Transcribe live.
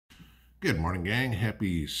Good morning, gang.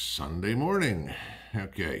 Happy Sunday morning.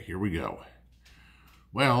 Okay, here we go.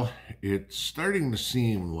 Well, it's starting to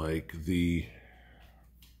seem like the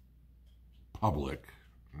public,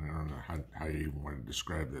 I don't know how you even want to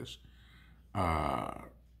describe this, uh,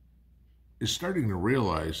 is starting to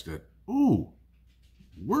realize that, ooh,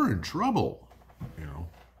 we're in trouble. You know,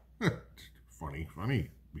 funny,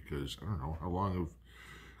 because I don't know how long have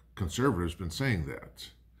conservatives been saying that.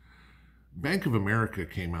 Bank of America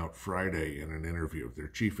came out Friday in an interview with their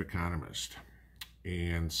chief economist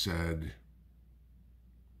and said,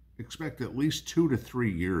 expect at least 2 to 3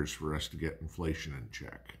 years for us to get inflation in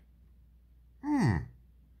check. I'm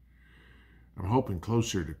hoping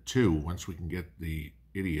closer to 2 once we can get the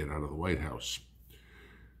idiot out of the White House.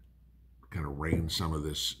 Kind of rein some of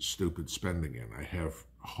this stupid spending in. I have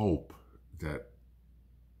hope that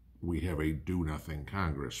we have a do-nothing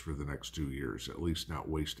Congress for the next 2 years, at least not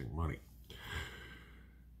wasting money.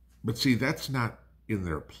 But see, that's not in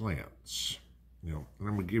their plans. And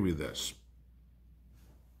I'm going to give you this.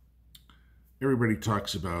 Everybody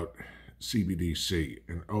talks about CBDC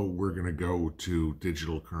and, oh, we're going to go to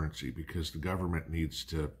digital currency because the government needs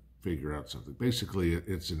to figure out something. Basically,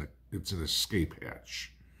 it's an escape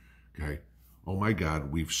hatch. Okay? Oh my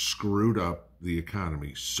God, we've screwed up the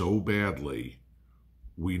economy so badly,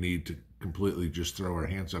 we need to completely just throw our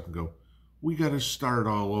hands up and go, we got to start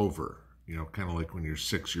all over. Kind of like when you're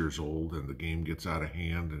 6 years old and the game gets out of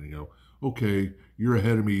hand and you go, okay, you're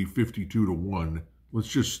ahead of me 52-1. Let's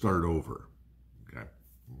just start over. Okay.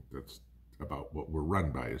 That's about what we're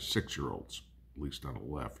run by as 6-year-olds, at least on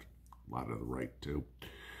the left, a lot of the right too.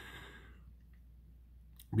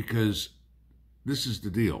 Because this is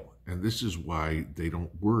the deal, and this is why they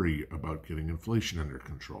don't worry about getting inflation under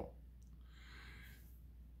control.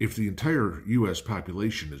 If the entire U.S.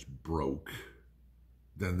 population is broke,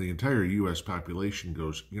 then the entire U.S. population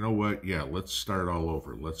goes, you know what? Yeah, let's start all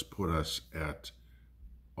over. Let's put us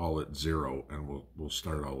all at zero, and we'll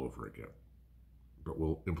start all over again. But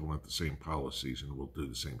we'll implement the same policies, and we'll do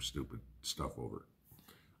the same stupid stuff over.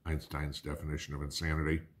 Einstein's definition of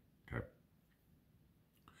insanity. Okay.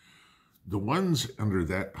 The ones under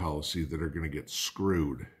that policy that are going to get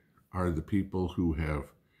screwed are the people who have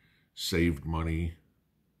saved money,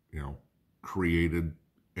 created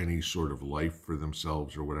any sort of life for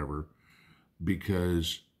themselves or whatever,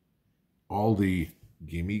 because all the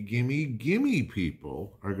gimme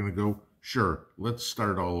people are going to go, sure, let's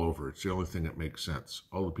start all over. It's the only thing that makes sense.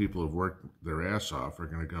 All the people who've worked their ass off are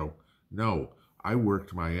going to go, no, I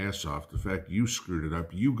worked my ass off. The fact you screwed it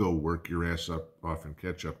up, you go work your ass off and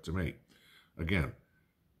catch up to me. Again,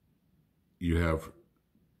 you have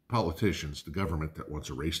politicians, the government that wants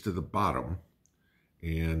a race to the bottom,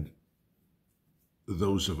 and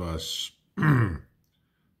those of us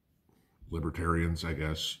libertarians, I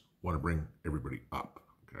guess, want to bring everybody up.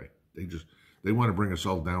 Okay, they want to bring us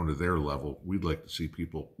all down to their level. We'd like to see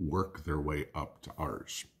people work their way up to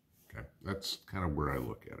ours. Okay, that's kind of where I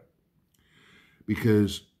look at it,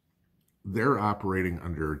 because they're operating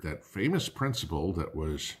under that famous principle that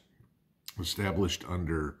was established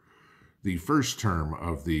under the first term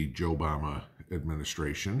of the Joe Obama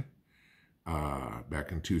administration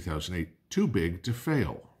back in 2008, too big to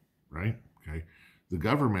fail, right? Okay. The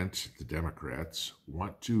government, the Democrats,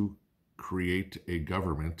 want to create a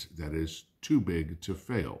government that is too big to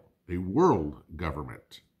fail, a world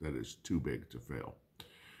government that is too big to fail.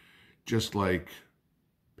 Just like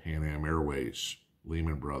Pan Am Airways,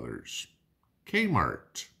 Lehman Brothers,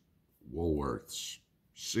 Kmart, Woolworths,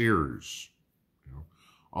 Sears,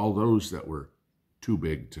 all those that were too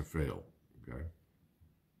big to fail, okay?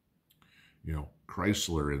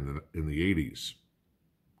 Chrysler in the 80s,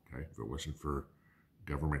 okay? If it wasn't for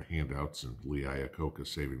government handouts and Lee Iacocca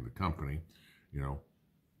saving the company,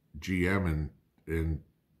 GM in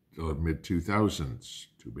the mid-2000s,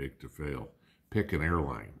 too big to fail. Pick an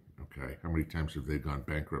airline, okay? How many times have they gone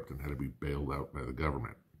bankrupt and had to be bailed out by the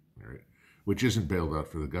government, all right? Which isn't bailed out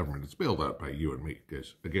for the government, it's bailed out by you and me.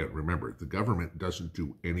 Because, again, remember, the government doesn't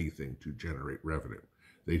do anything to generate revenue.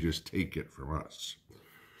 They just take it from us.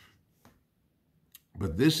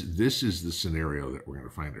 But this is the scenario that we're going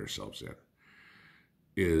to find ourselves in,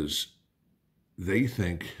 is they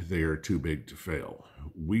think they are too big to fail.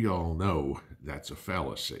 We all know that's a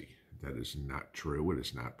fallacy. That is not true. It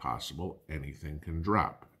is not possible. Anything can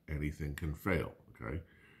drop. Anything can fail, okay?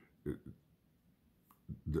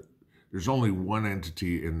 There's only one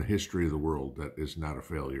entity in the history of the world that is not a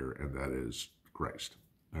failure, and that is Christ.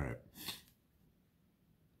 All right.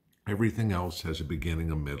 Everything else has a beginning,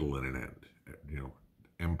 a middle, and an end.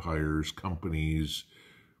 Empires, companies,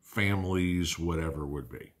 families, whatever would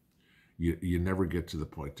be. You never get to the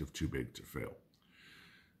point of too big to fail.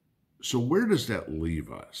 So where does that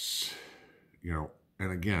leave us?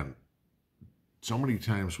 And again, so many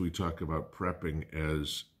times we talk about prepping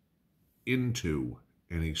as into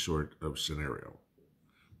any sort of scenario.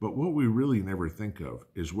 But what we really never think of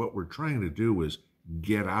is what we're trying to do is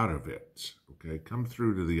get out of it, okay? Come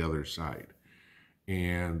through to the other side.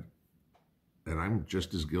 And I'm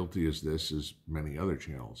just as guilty as this as many other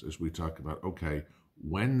channels as we talk about, okay,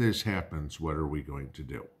 when this happens, what are we going to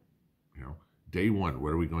do? Day one,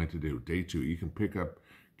 what are we going to do? Day two, you can pick up,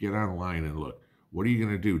 get online and look. What are you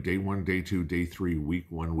going to do? Day one, day two, day three, week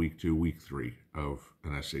one, week two, week three of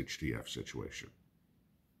an SHTF situation.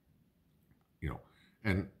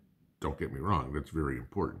 And don't get me wrong, that's very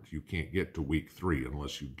important. You can't get to week three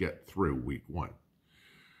unless you get through week one.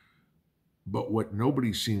 But what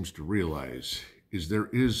nobody seems to realize is there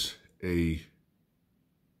is a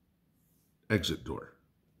exit door.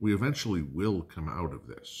 We eventually will come out of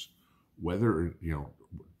this. Whether,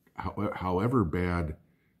 however bad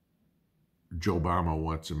Joe Obama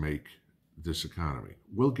wants to make this economy,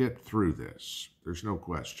 we'll get through this. There's no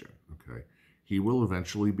question, okay? He will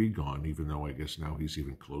eventually be gone, even though I guess now he's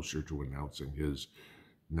even closer to announcing his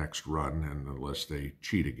next run, and unless they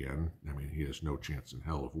cheat again, I mean, he has no chance in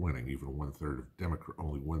hell of winning. Even only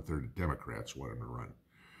one third of Democrats want him to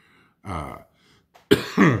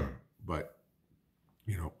run. But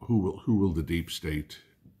who will the deep state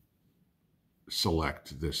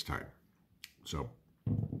select this time? So,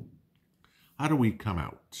 how do we come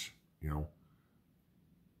out?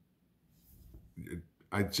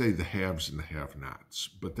 I'd say the haves and the have-nots,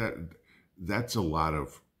 but that's a lot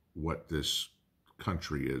of what this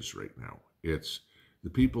country is right now. It's the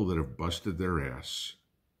people that have busted their ass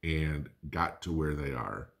and got to where they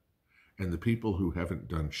are, and the people who haven't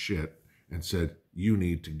done shit and said, you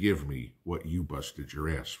need to give me what you busted your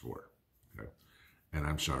ass for. Okay? And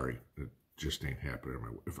I'm sorry, it just ain't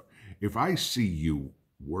happening. If I see you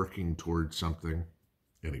working towards something,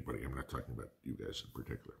 anybody, I'm not talking about you guys in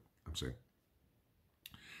particular, I'm saying,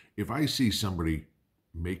 if I see somebody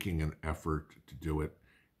making an effort to do it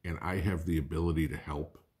and I have the ability to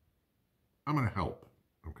help, I'm going to help,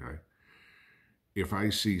 okay? If I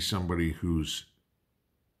see somebody who's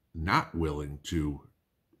not willing to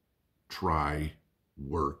try,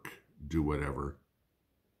 work, do whatever,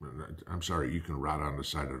 I'm sorry, you can rot on the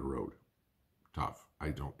side of the road. Tough. I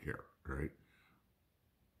don't care, all right?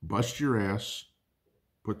 Bust your ass,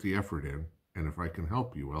 put the effort in, and if I can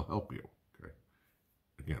help you, I'll help you.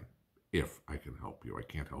 Again, if I can help you. I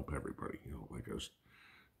can't help everybody. Like I was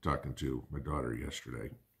talking to my daughter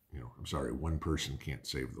yesterday, I'm sorry, one person can't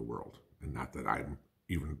save the world. And not that I'm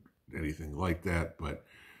even anything like that, but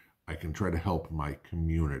I can try to help my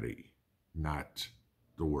community, not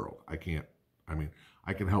the world. I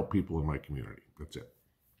can help people in my community. That's it.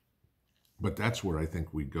 But that's where I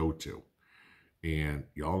think we go to. And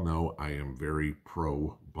y'all know I am very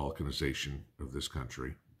pro-Balkanization of this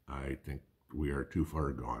country. I think we are too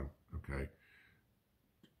far gone, okay?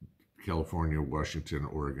 California, Washington,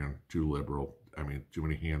 Oregon, too liberal. I mean, too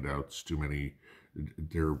many handouts,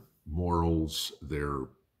 their morals, their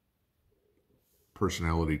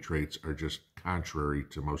personality traits are just contrary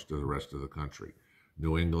to most of the rest of the country.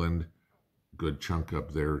 New England, good chunk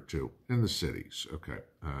up there too, in the cities, okay?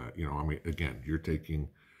 Again, you're taking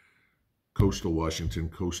coastal Washington,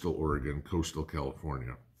 coastal Oregon, coastal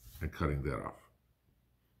California, and cutting that off.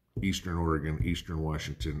 Eastern Oregon, Eastern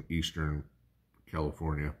Washington, Eastern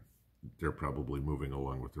California, they're probably moving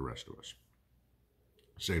along with the rest of us.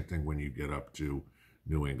 Same thing when you get up to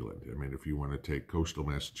New England. I mean, if you want to take coastal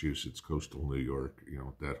Massachusetts, coastal New York,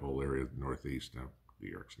 that whole area, the Northeast, now New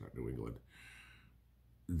York's not New England,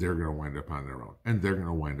 they're going to wind up on their own. And they're going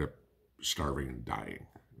to wind up starving and dying,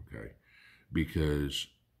 okay? Because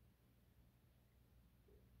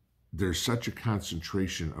there's such a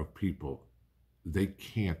concentration of people, they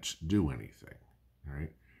can't do anything, all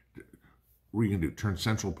right? What are you going to do? Turn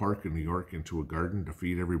Central Park in New York into a garden to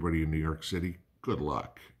feed everybody in New York City? Good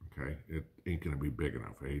luck, okay? It ain't going to be big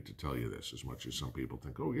enough. I hate to tell you this, as much as some people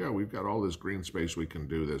think, oh, yeah, we've got all this green space, we can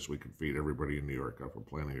do this, we can feed everybody in New York off of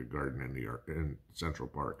planting a garden in New York, in Central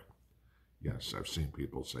Park. Yes, I've seen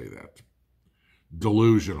people say that.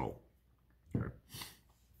 Delusional, okay?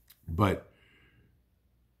 But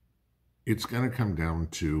it's going to come down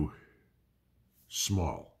to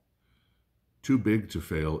small. Too big to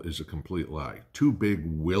fail is a complete lie. Too big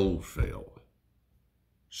will fail.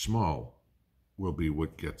 Small will be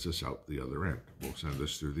what gets us out the other end. Will send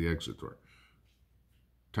us through the exit door.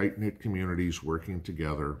 Tight-knit communities working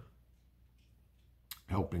together,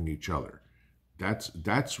 helping each other.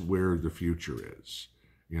 That's where the future is.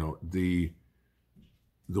 You know, the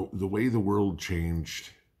way the world changed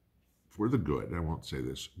for the good, I won't say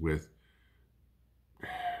this, with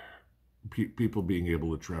people being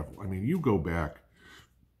able to travel. I mean, you go back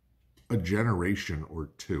a generation or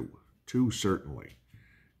two certainly,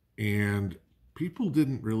 and people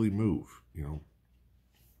didn't really move. You know,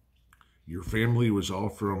 your family was all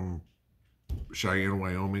from Cheyenne,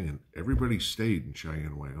 Wyoming, and everybody stayed in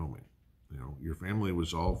Cheyenne, Wyoming. You know, your family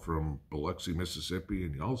was all from Biloxi, Mississippi,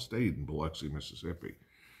 and you all stayed in Biloxi, Mississippi.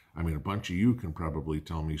 I mean, a bunch of you can probably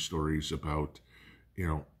tell me stories about, you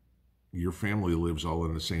know, your family lives all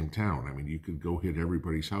in the same town. I mean, you could go hit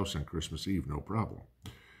everybody's house on Christmas Eve, no problem.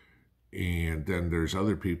 And then there's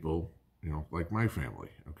other people, you know, like my family,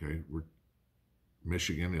 okay? We're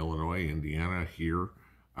Michigan, Illinois, Indiana, here.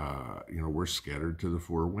 You know, we're scattered to the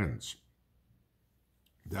four winds.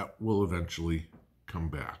 That will eventually come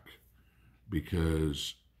back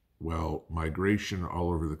because, well, migration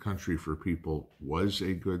all over the country for people was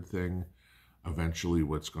a good thing. Eventually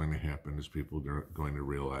what's going to happen is people are going to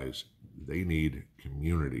realize they need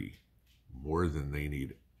community more than they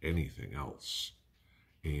need anything else.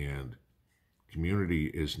 And community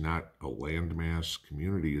is not a landmass.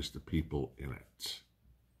 Community is the people in it.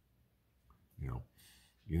 You know,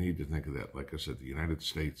 you need to think of that. Like I said, the United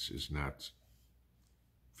States is not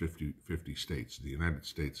 50 states. The United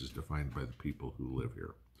States is defined by the people who live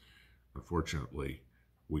here. Unfortunately,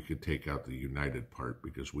 we could take out the united part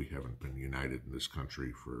because we haven't been united in this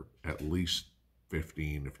country for at least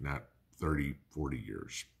 15, if not 30, 40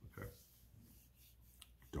 years. Okay.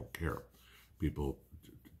 Don't care. People,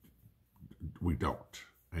 we don't.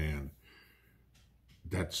 And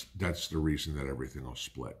that's the reason that everything will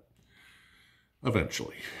split.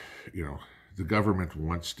 Eventually, you know, the government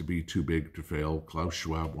wants to be too big to fail. Klaus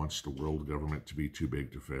Schwab wants the world government to be too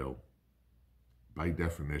big to fail. By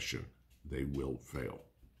definition, they will fail.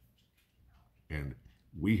 And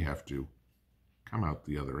we have to come out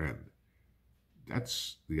the other end.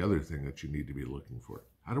 That's the other thing that you need to be looking for.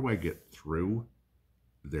 How do I get through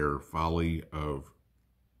their folly of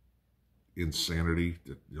insanity,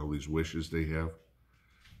 that, you know, these wishes they have?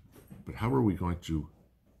 But how are we going to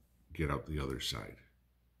get out the other side?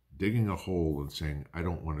 Digging a hole and saying, I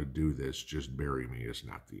don't want to do this, just bury me, is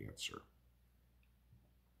not the answer.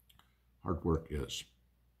 Hard work is.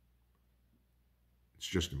 It's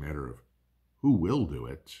just a matter of who will do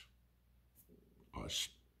it, us,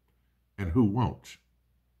 and who won't,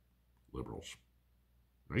 liberals.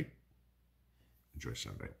 Right? Enjoy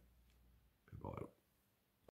Sunday. Pinball out.